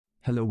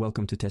Hello,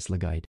 welcome to Tesla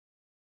Guide.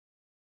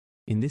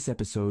 In this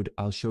episode,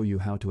 I'll show you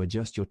how to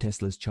adjust your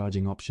Tesla's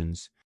charging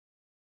options.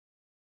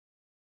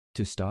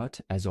 To start,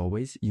 as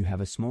always, you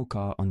have a small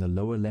car on the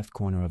lower left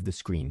corner of the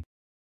screen,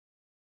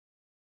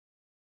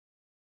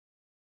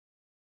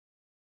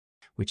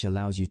 which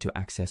allows you to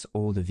access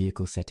all the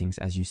vehicle settings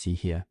as you see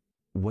here.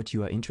 What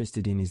you are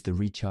interested in is the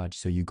recharge,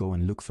 so you go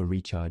and look for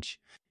recharge.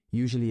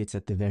 Usually it's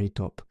at the very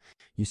top.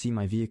 You see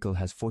my vehicle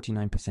has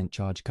 49%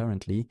 charge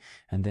currently,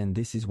 and then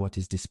this is what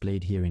is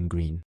displayed here in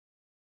green.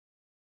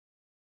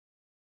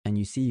 And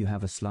you see you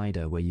have a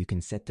slider where you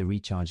can set the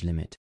recharge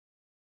limit.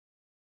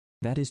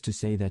 That is to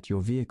say that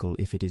your vehicle,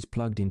 if it is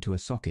plugged into a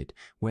socket,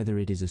 whether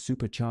it is a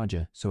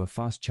supercharger, so a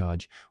fast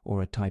charge,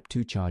 or a Type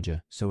 2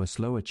 charger, so a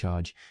slower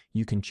charge,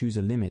 you can choose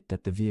a limit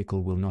that the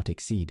vehicle will not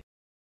exceed.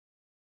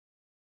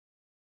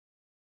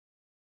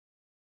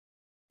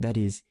 That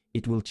is,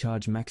 it will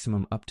charge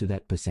maximum up to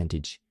that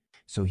percentage.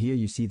 So here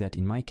you see that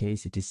in my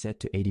case it is set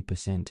to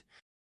 80%.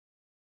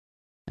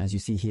 As you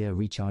see here,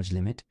 recharge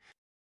limit.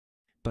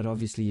 But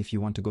obviously if you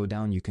want to go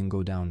down, you can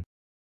go down.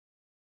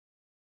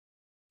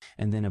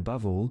 And then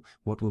above all,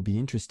 what will be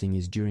interesting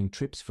is during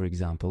trips, for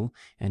example,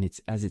 and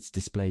as it's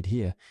displayed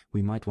here,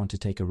 we might want to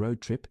take a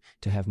road trip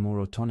to have more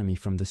autonomy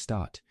from the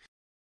start.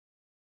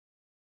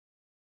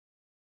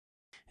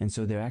 And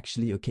so there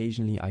actually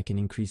occasionally I can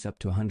increase up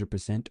to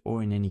 100%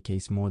 or in any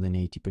case more than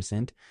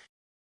 80%.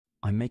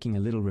 I'm making a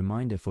little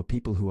reminder for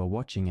people who are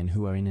watching and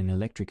who are in an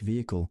electric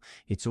vehicle.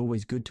 It's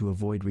always good to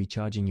avoid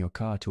recharging your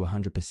car to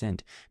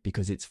 100%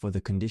 because it's for the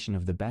condition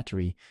of the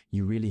battery.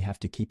 You really have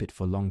to keep it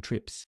for long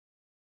trips.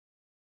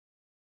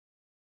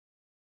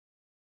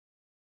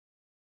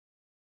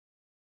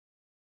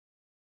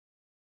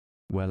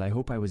 Well, I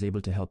hope I was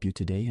able to help you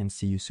today and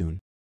see you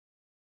soon.